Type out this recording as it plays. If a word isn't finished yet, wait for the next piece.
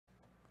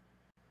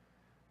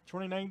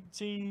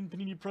2019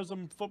 Panini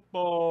Prizm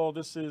Football.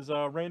 This is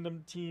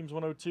Random Teams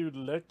 102.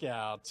 Look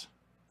out.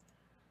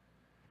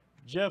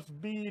 Jeff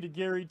B to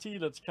Gary T.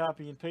 Let's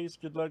copy and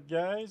paste. Good luck,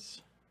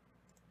 guys.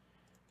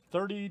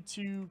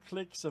 32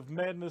 clicks of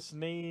madness,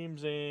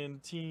 names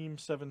and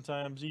teams 7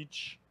 times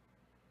each.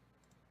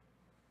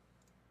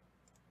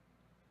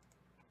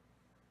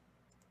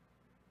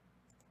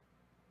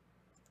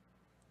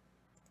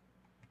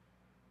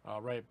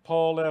 All right,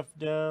 Paul F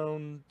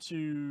down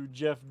to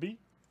Jeff B.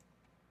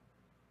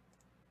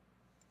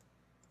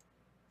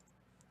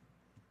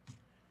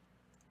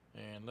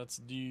 And let's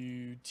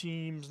do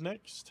teams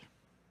next.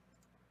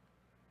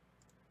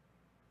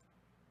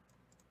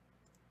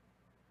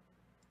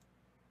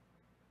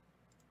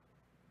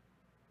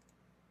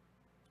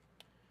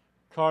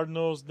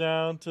 Cardinals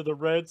down to the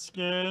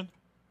Redskin.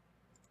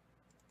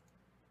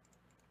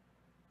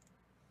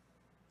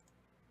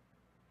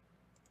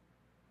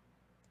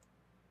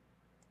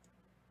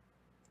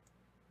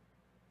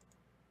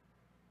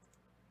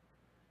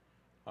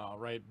 All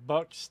right,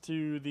 Bucks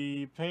to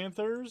the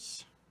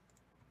Panthers.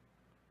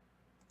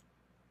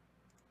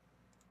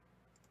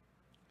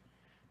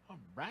 All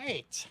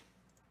right.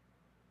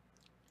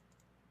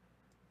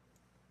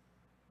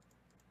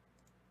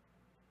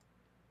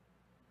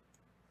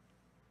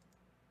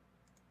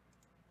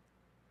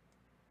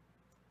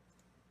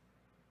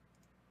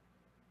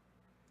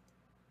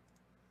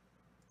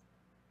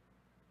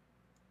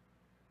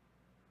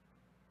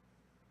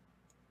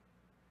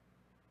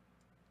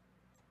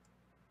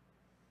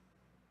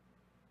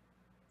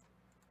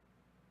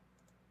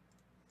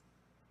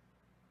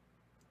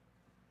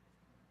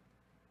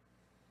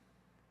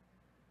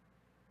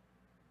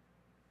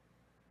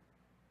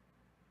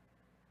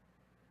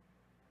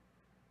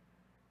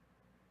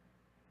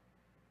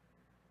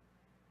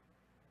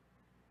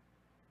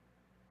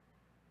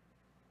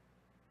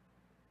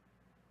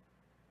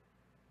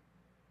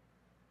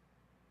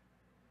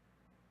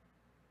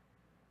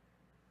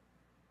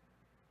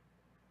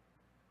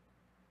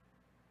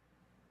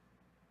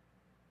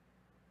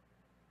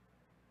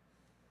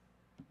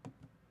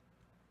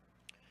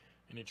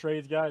 Any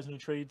trades, guys? Any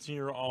trades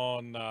here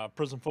on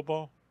Prizm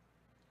Football?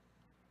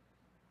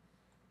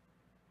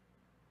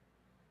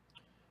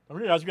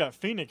 Remember, guys, we got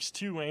Phoenix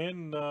too,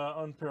 and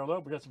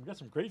Unparalleled. We got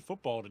some great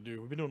football to do.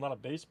 We've been doing a lot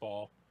of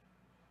baseball,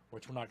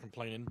 which we're not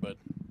complaining, but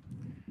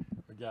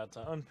we got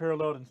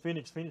Unparalleled and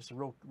Phoenix. Phoenix is a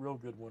real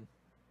good one.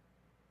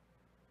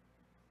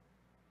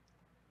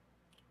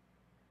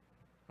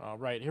 All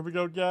right, here we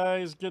go,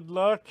 guys. Good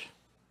luck.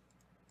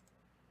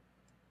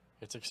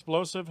 It's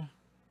explosive.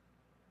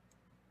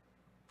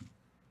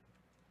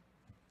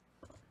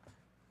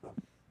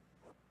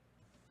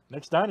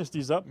 Next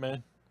Dynasty's up,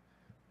 man.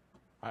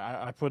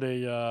 I put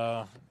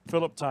a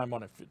fill-up time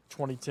on it,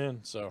 2010,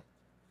 so.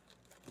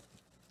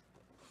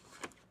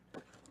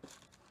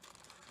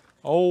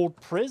 Old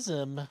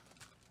Prizm.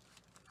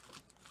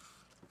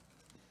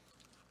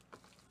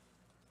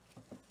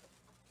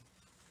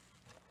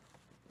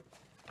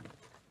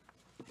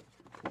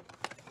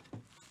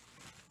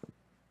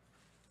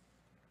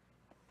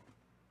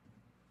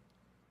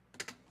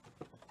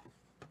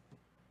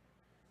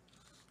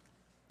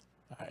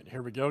 All right,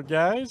 here we go,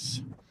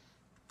 guys.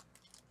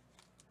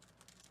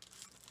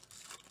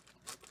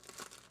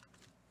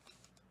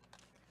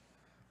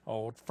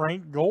 Old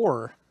Frank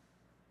Gore.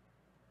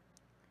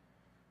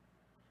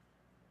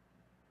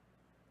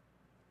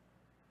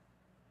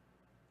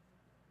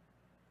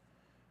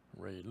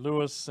 Ray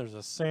Lewis. There's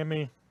a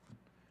Sammy.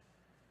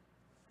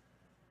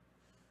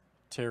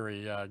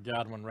 Terry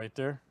Godwin right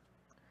there.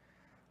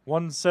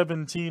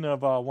 117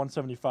 of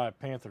 175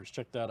 Panthers.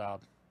 Check that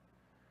out.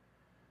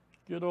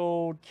 Good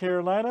old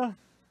Carolina.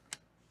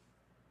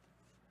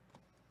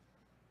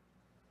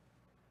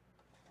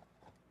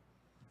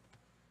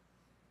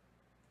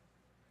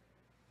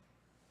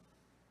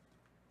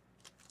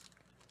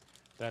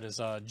 That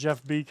is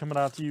Jeff B coming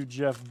out to you,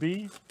 Jeff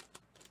B.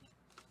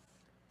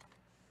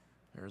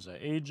 There's a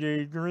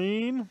AJ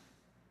Green.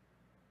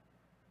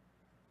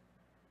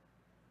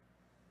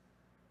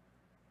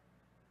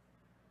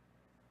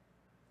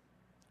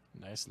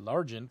 Nice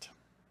Largent.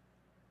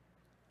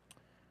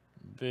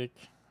 Vic,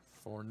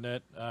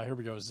 Fournette. Here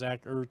we go,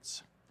 Zach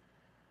Ertz.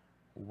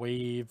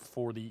 Wave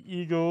for the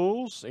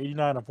Eagles.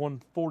 89 of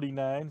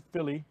 149,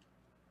 Philly.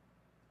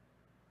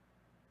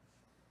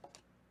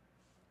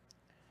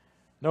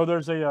 No,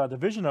 there's a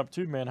division up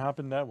too, man. Hop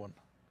in that one.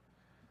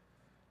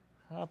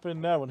 Hop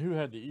in that one. Who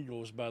had the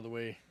Eagles, by the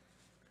way?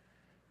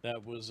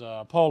 That was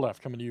Paul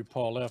F. Coming to you,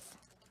 Paul F.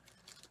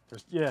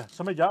 Yeah,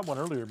 somebody got one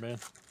earlier, man,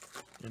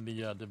 in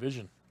the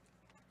division.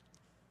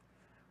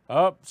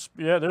 Oh,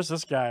 yeah, there's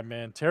this guy,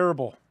 man.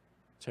 Terrible.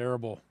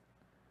 Terrible.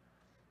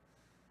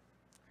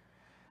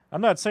 I'm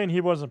not saying he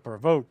wasn't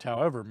provoked,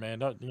 however,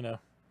 man. You know,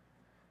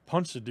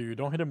 punch the dude.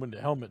 Don't hit him with the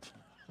helmet.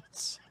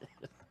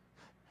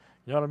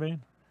 You know what I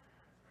mean?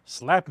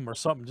 Slap him or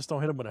something. Just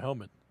don't hit him with a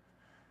helmet.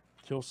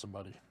 Kill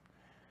somebody.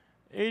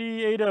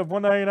 88 of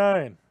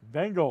 199.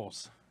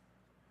 Bengals.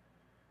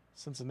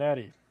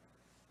 Cincinnati.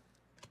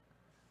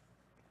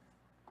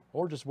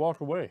 Or just walk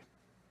away.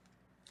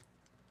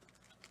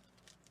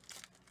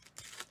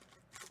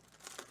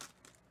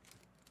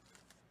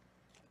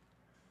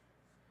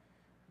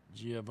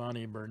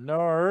 Giovanni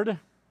Bernard.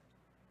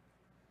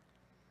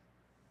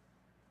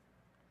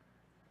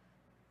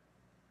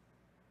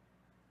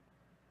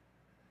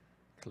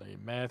 Clay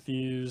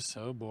Matthews.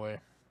 Oh boy.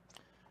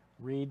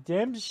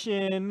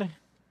 Redemption. There's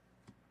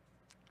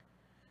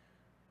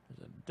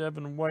a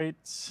Devin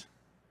White.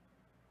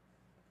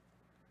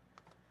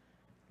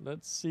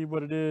 Let's see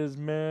what it is,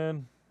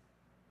 man.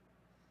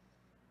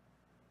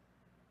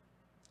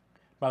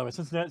 By the way,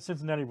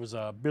 Cincinnati was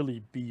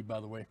Billy B,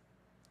 by the way,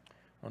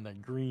 on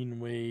that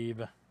green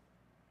wave.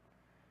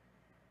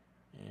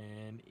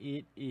 And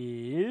it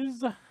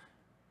is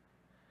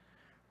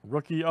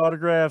rookie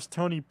autographs,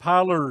 Tony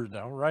Pollard.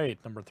 All right,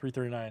 number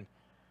 339.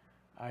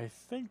 I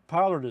think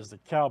Pollard is the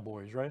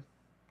Cowboys, right?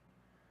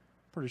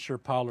 Pretty sure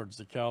Pollard's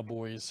the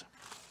Cowboys.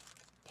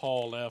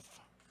 Paul F.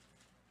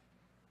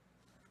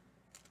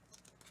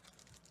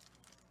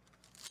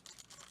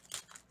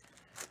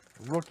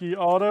 Rookie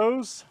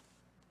autos.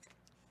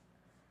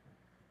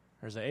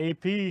 There's an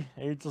AP,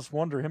 Ageless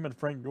Wonder, him and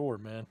Frank Gore,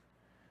 man.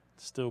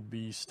 Still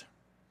beast.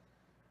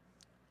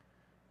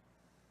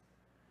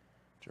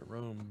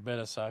 Jerome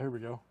Bettis, here we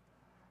go.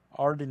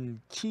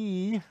 Arden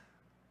Key,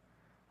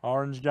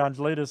 Orange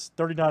Gonzalez,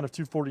 39 of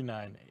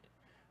 249.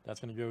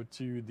 That's going to go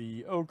to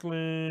the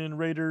Oakland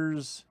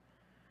Raiders.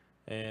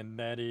 And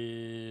that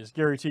is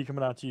Gary T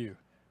coming out to you.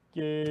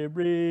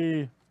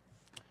 Gary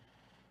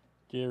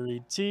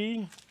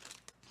T.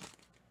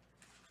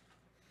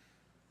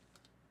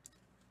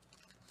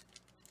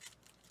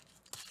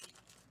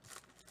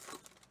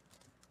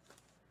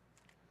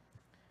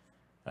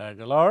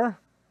 Aguilar.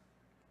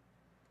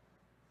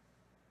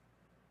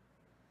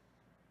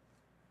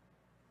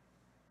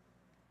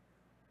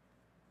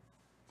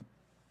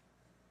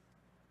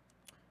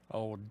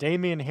 Oh,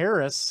 Damian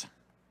Harris.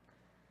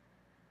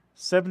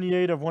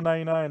 78 of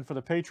 199 for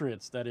the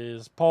Patriots. That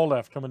is Paul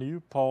F. coming to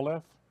you. Paul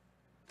F.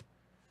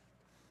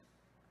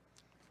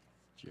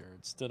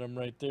 Jared Stidham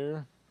right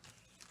there.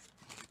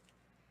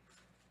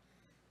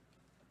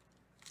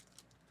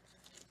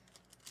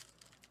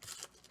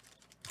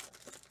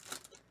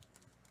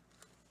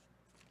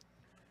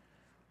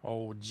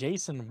 Oh,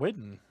 Jason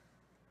Witten.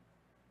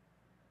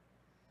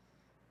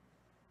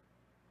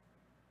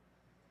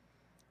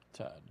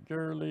 Todd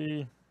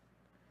Gurley.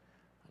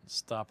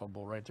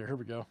 Unstoppable right there. Here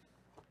we go.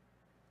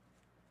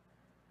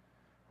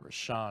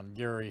 Rashawn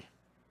Gary.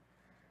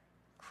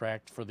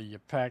 Cracked for the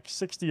pack.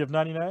 60 of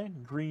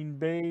 99. Green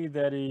Bay.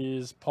 That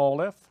is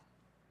Paul F.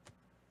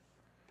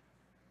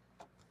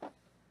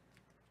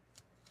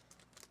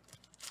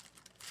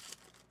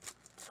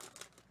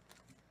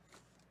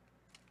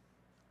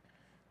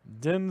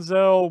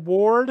 Denzel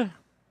Ward.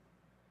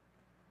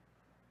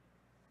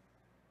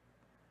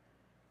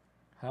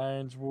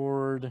 Hines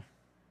Ward.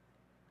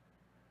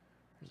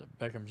 There's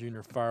a Beckham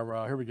Jr. fire.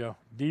 Here we go.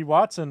 D.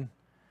 Watson.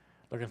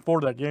 Looking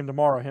forward to that game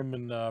tomorrow. Him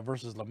and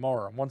versus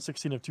Lamar.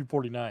 116 of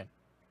 249.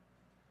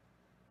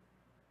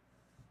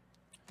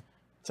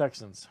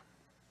 Texans.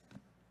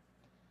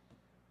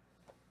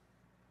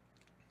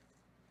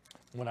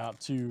 Went out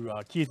to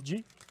Keith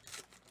G.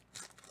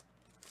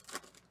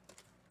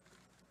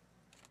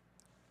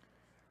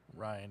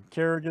 Ryan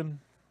Kerrigan.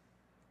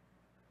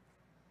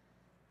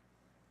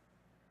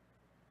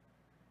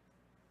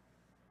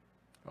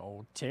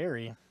 Oh,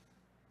 Terry.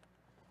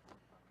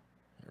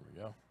 Here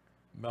we go.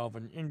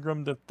 Melvin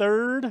Ingram the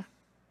third.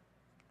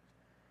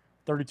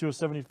 32 of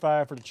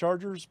 75 for the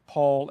Chargers.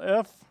 Paul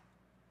F.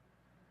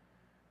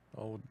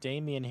 Oh,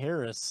 Damian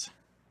Harris.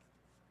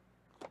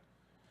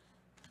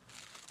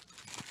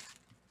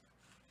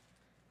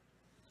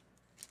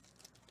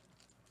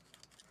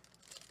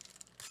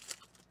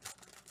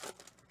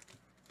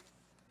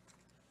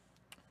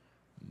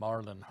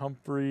 Marlon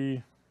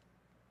Humphrey.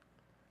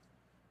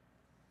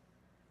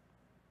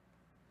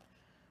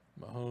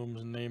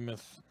 Mahomes,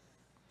 Namath.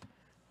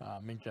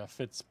 Minka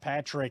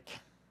Fitzpatrick.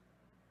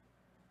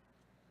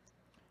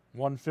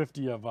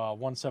 150 of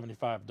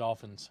 175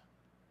 Dolphins.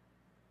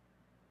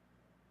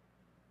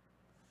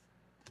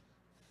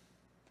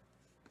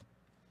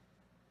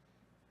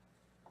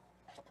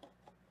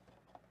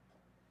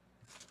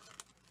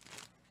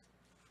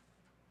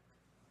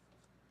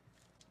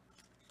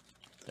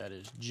 That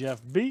is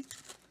Jeff B.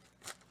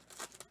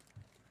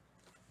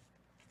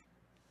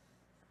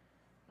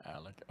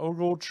 Alec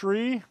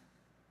Ogletree.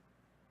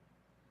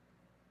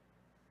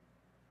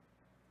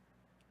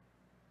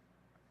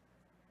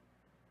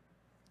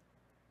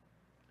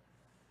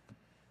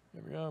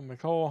 There we go.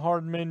 McCole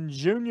Hardman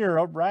Jr.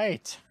 All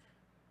right.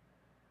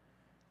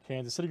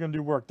 Kansas City going to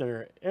do work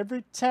there.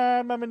 Every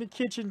time I'm in the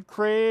kitchen,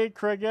 Craig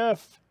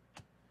F.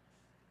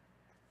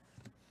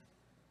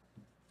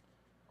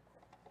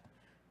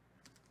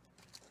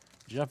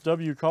 Jeff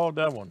W. called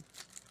that one.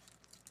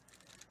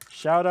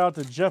 Shout out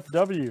to Jeff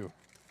W.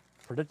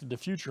 Predicted the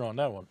future on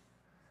that one.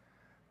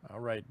 All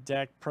right,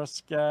 Dak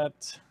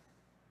Prescott.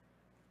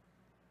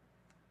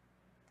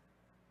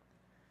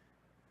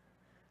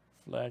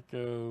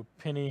 Flacco,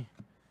 Penny,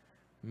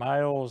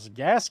 Miles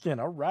Gaskin.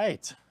 All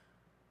right.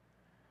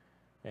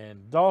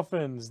 And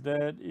Dolphins,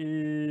 that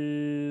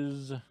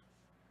is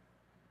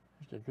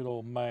Get good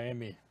old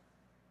Miami.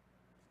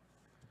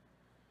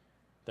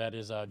 That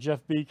is Jeff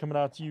B coming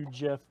out to you,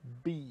 Jeff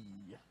B.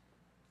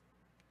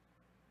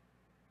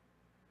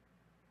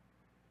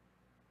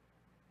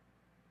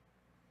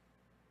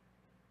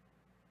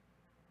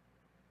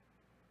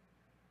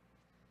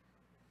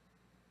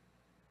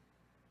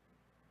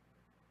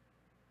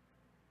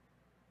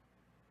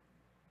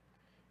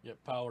 Yep,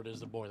 Powered is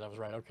the boy. That was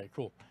right. Okay,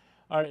 cool.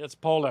 All right, that's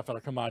Paul F.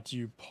 That'll come out to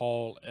you,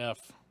 Paul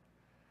F.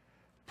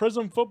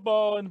 Prizm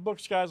football in the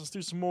books, guys. Let's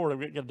do some more.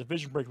 We got a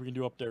division break we can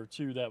do up there,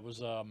 too. That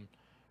was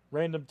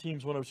Random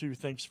Teams 102.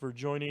 Thanks for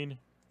joining.